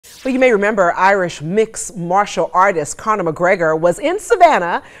Well, you may remember Irish mixed martial artist Conor McGregor was in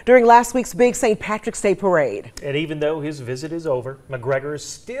Savannah during last week's big St. Patrick's Day parade. And even though his visit is over, McGregor is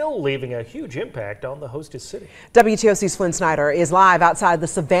still leaving a huge impact on the hostess city. WTOC's Flynn Snyder is live outside the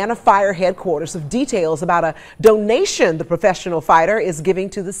Savannah Fire headquarters with details about a donation the professional fighter is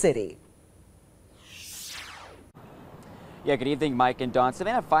giving to the city. Yeah, good evening, Mike and Dawn.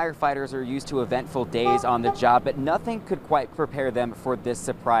 Savannah firefighters are used to eventful days on the job, but nothing could quite prepare them for this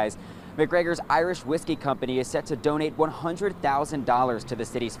surprise. McGregor's Irish Whiskey Company is set to donate $100,000 to the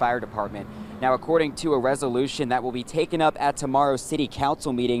city's fire department. Now, according to a resolution that will be taken up at tomorrow's city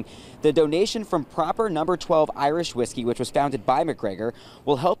council meeting, the donation from Proper No. 12 Irish Whiskey, which was founded by McGregor,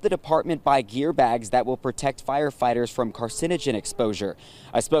 will help the department buy gear bags that will protect firefighters from carcinogen exposure.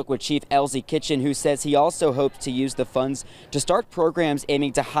 I spoke with Chief Elsie Kitchen, who says he also hopes to use the funds to start programs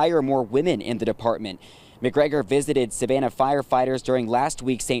aiming to hire more women in the department. McGregor visited Savannah firefighters during last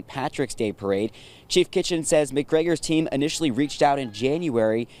week's St. Patrick's Day parade. Chief Kitchen says McGregor's team initially reached out in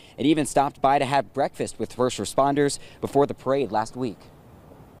January and even stopped by to have breakfast with first responders before the parade last week.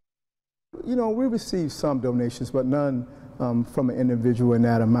 You know, we received some donations, but none from an individual in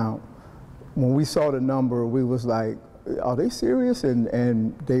that amount. When we saw the number, we was like, are they serious?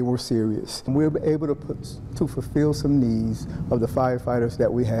 And they were serious. We were able to fulfill some needs of the firefighters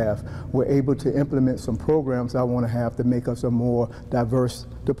that we have. We're able to implement some programs I want to have to make us a more diverse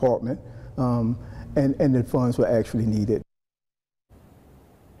department, and the funds were actually needed.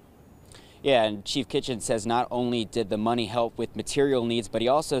 Yeah, and Chief Kitchen says not only did the money help with material needs, but he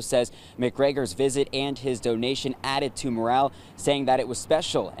also says McGregor's visit and his donation added to morale, saying that it was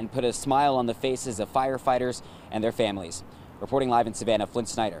special and put a smile on the faces of firefighters and their families. Reporting live in Savannah, Flynn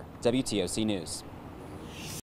Snyder, WTOC News.